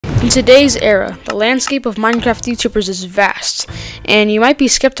In today's era, the landscape of Minecraft YouTubers is vast, and you might be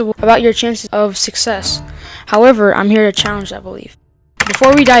skeptical about your chances of success. However, I'm here to challenge that belief.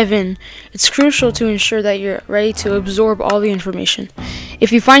 Before we dive in, it's crucial to ensure that you're ready to absorb all the information.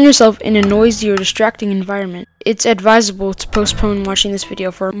 If you find yourself in a noisy or distracting environment, it's advisable to postpone watching this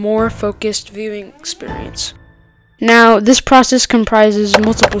video for a more focused viewing experience. Now, this process comprises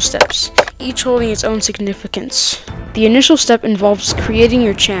multiple steps, each holding its own significance. The initial step involves creating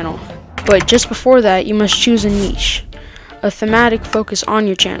your channel, but just before that, you must choose a niche, a thematic focus on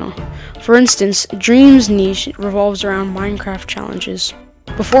your channel. For instance, Dream's niche revolves around Minecraft challenges.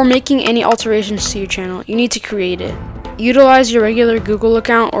 Before making any alterations to your channel, you need to create it. Utilize your regular Google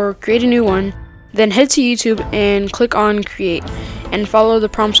account or create a new one, then head to YouTube and click on Create, and follow the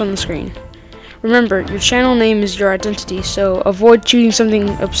prompts on the screen. Remember, your channel name is your identity, so avoid choosing something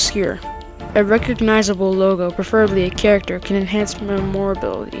obscure. A recognizable logo, preferably a character, can enhance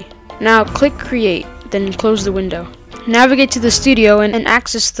memorability. Now click Create, then close the window. Navigate to the studio and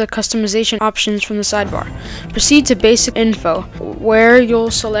access the customization options from the sidebar. Proceed to Basic Info, where you'll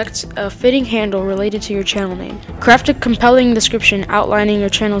select a fitting handle related to your channel name. Craft a compelling description outlining your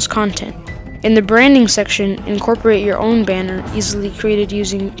channel's content. In the branding section, incorporate your own banner, easily created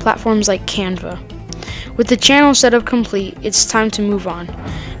using platforms like Canva. With the channel setup complete, it's time to move on.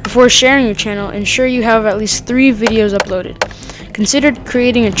 Before sharing your channel, ensure you have at least 3 videos uploaded. Consider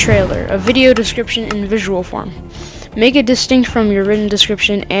creating a trailer, a video description in visual form. Make it distinct from your written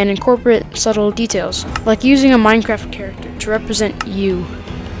description and incorporate subtle details, like using a Minecraft character to represent you.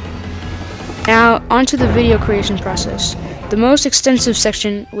 Now, onto the video creation process, the most extensive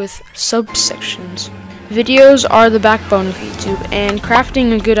section with subsections. Videos are the backbone of YouTube, and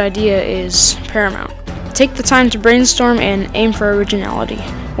crafting a good idea is paramount. Take the time to brainstorm and aim for originality.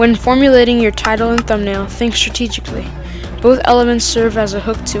 When formulating your title and thumbnail, think strategically. Both elements serve as a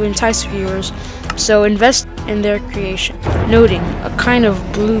hook to entice viewers, so invest in their creation. Noting, a kind of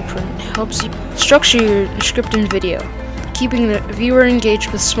blueprint helps you structure your script and video, keeping the viewer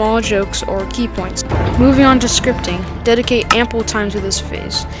engaged with small jokes or key points. Moving on to scripting, dedicate ample time to this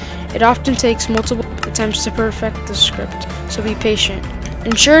phase. It often takes multiple attempts to perfect the script, so be patient.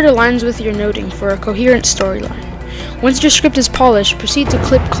 Ensure it aligns with your noting for a coherent storyline. Once your script is polished, proceed to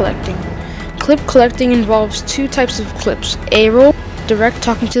clip collecting. Clip collecting involves 2 types of clips: A-roll, direct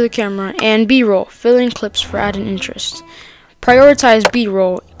talking to the camera, and B-roll, filling clips for added interest. Prioritize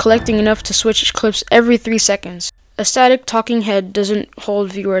B-roll, collecting enough to switch clips every 3 seconds. A static talking head doesn't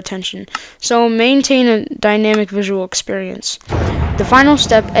hold viewer attention, so maintain a dynamic visual experience. The final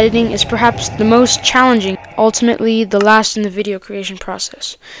step, editing, is perhaps the most challenging, ultimately the last in the video creation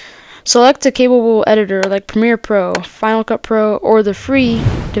process. Select a capable editor like Premiere Pro, Final Cut Pro, or the free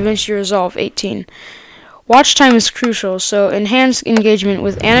DaVinci Resolve 18. Watch time is crucial, so enhance engagement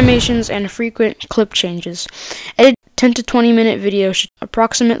with animations and frequent clip changes. Edit 10 to 20 minute video should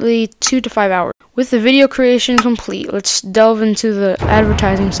approximately 2 to 5 hours. With the video creation complete, let's delve into the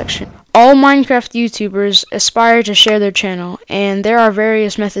advertising section. All Minecraft YouTubers aspire to share their channel, and there are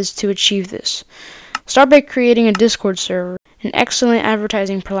various methods to achieve this. Start by creating a Discord server, an excellent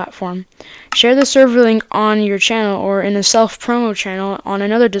advertising platform. Share the server link on your channel or in a self-promo channel on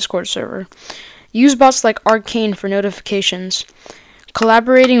another Discord server. Use bots like Arcane for notifications.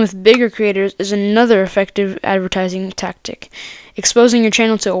 Collaborating with bigger creators is another effective advertising tactic, exposing your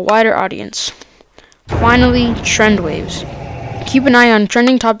channel to a wider audience. Finally, trend waves. Keep an eye on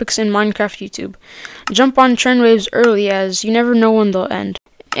trending topics in Minecraft YouTube. Jump on trend waves early, as you never know when they'll end.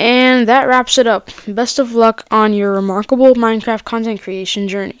 And that wraps it up. Best of luck on your remarkable Minecraft content creation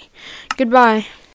journey. Goodbye.